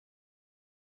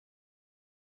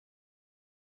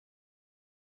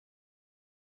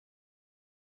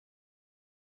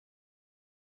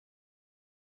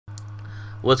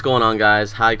What's going on,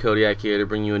 guys? Hi, Kodiak here to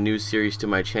bring you a new series to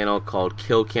my channel called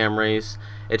Killcam Race.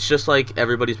 It's just like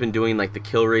everybody's been doing, like the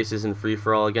kill races in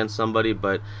free-for-all against somebody,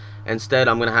 but instead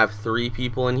I'm gonna have 3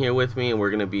 people in here with me, and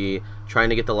we're gonna be trying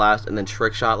to get the last and then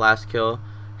trick shot last kill,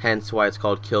 hence why it's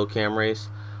called Killcam Race.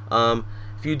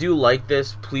 If you do like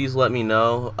this, please let me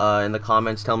know in the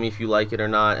comments. Tell me if you like it or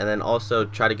not, and then also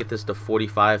try to get this to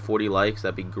 40 likes.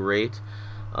 That'd be great.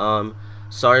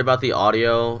 Sorry about the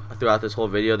audio throughout this whole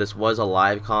video. This was a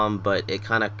live comm, but it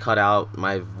kind of cut out.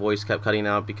 My voice kept cutting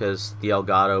out because the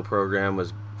Elgato program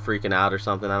was freaking out or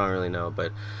something. I don't really know,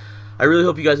 but I really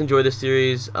hope you guys enjoy this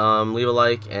series. Leave a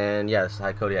like, and yes,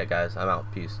 hi Kodiak, guys. I'm out.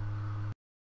 Peace.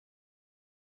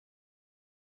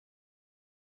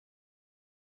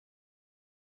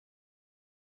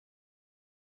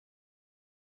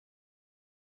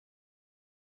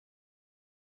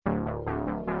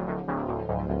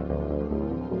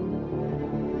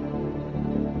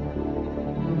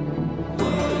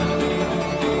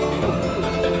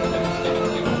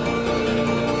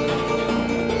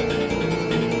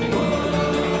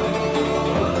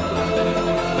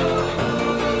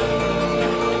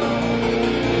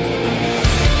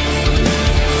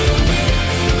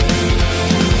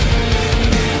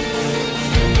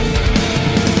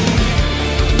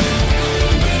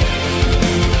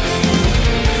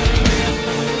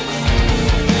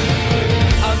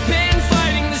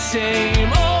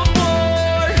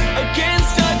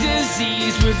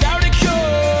 Without a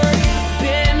cure,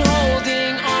 been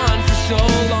holding on for so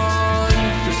long,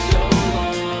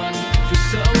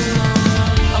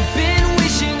 I've been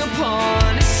wishing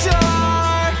upon a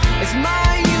star as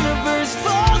my universe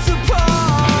falls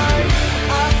apart.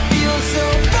 I feel so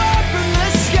far from the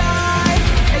sky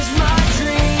as my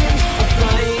dreams are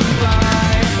flying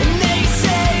by, and they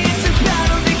say it's a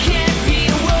battle that can't be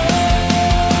won.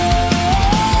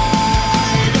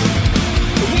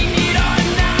 We need our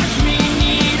knives, we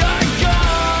need our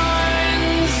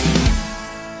guns.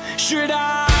 Should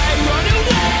I run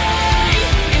away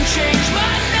and change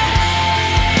my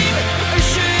name, or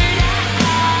should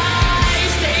I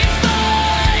stay and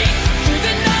fight through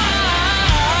the night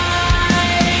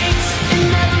and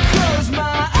never close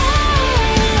my eyes?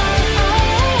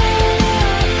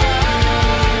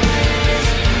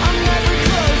 I'll never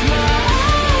close my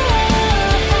eyes.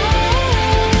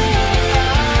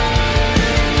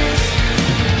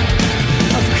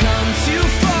 I've come too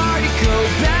far to go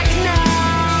back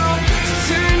now, to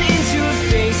turn into a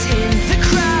face in the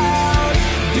crowd.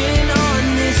 Been on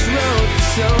this road for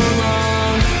so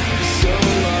long,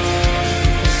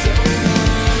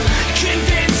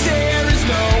 convinced there is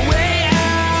no way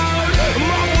out.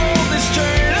 My world is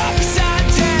turned upside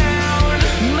down.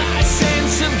 My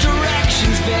sense of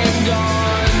direction's been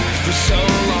gone for so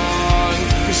long,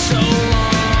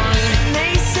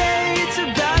 They say it's a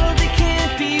battle that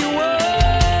can't be won.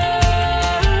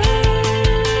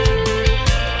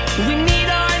 We need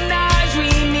our knives, we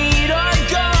need our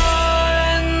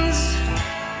guns.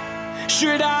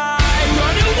 Should I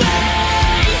run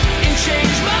away and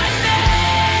change my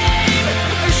name,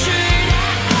 or should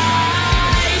I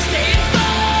stay and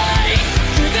fight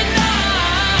through the night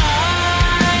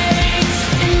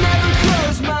and never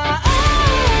close my eyes?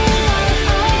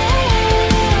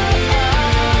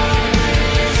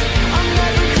 I'll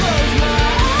never close my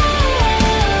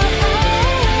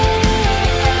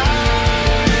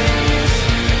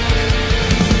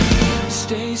eyes.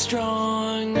 Stay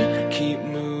strong, keep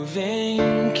moving,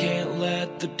 can't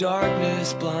let the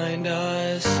darkness blind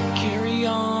us. Carry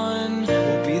on,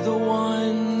 we'll be the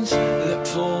ones that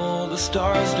pull the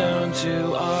stars down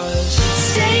to us.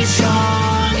 Stay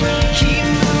strong, keep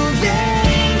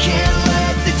moving, can't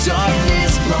let the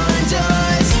darkness blind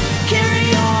us.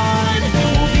 Carry on,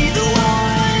 we'll be the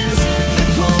ones that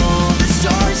pull the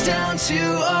stars down to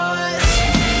us.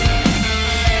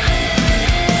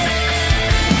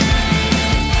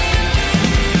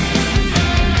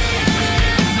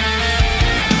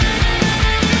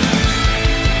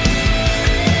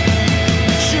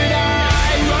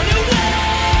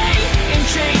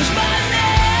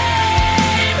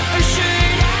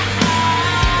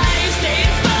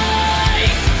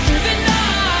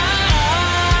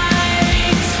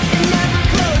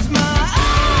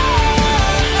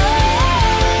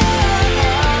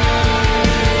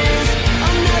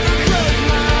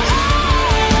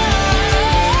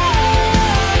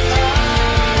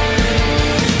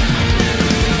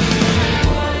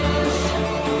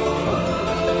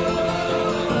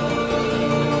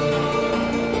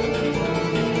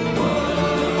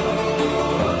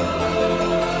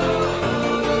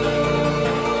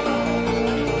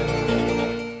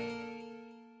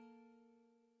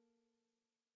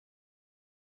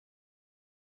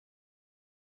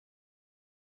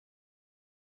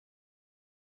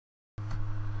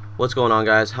 What's going on,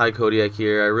 guys? Hi, Kodiak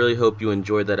here. I really hope you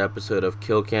enjoyed that episode of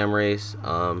Killcam Race.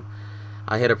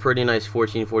 I hit a pretty nice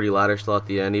 1440 ladder stall at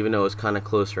the end, even though it was kind of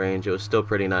close range. It was still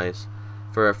pretty nice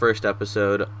for our first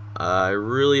episode. I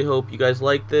really hope you guys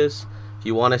like this. If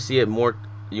you want to see it more,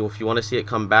 if you want to see it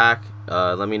come back,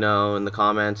 let me know in the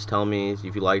comments. Tell me if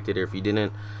you liked it or if you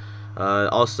didn't.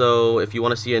 Also, if you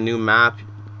want to see a new map,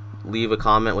 leave a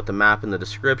comment with the map in the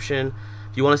description.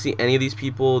 If you want to see any of these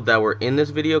people that were in this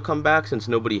video come back, since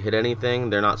nobody hit anything,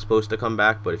 they're not supposed to come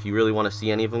back, but if you really want to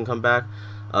see any of them come back,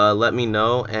 let me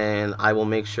know, and I will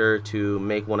make sure to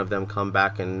make one of them come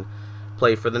back and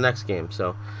play for the next game.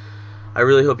 So I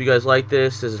really hope you guys like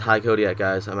this. This is Hi Kodiak,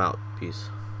 guys. I'm out. Peace.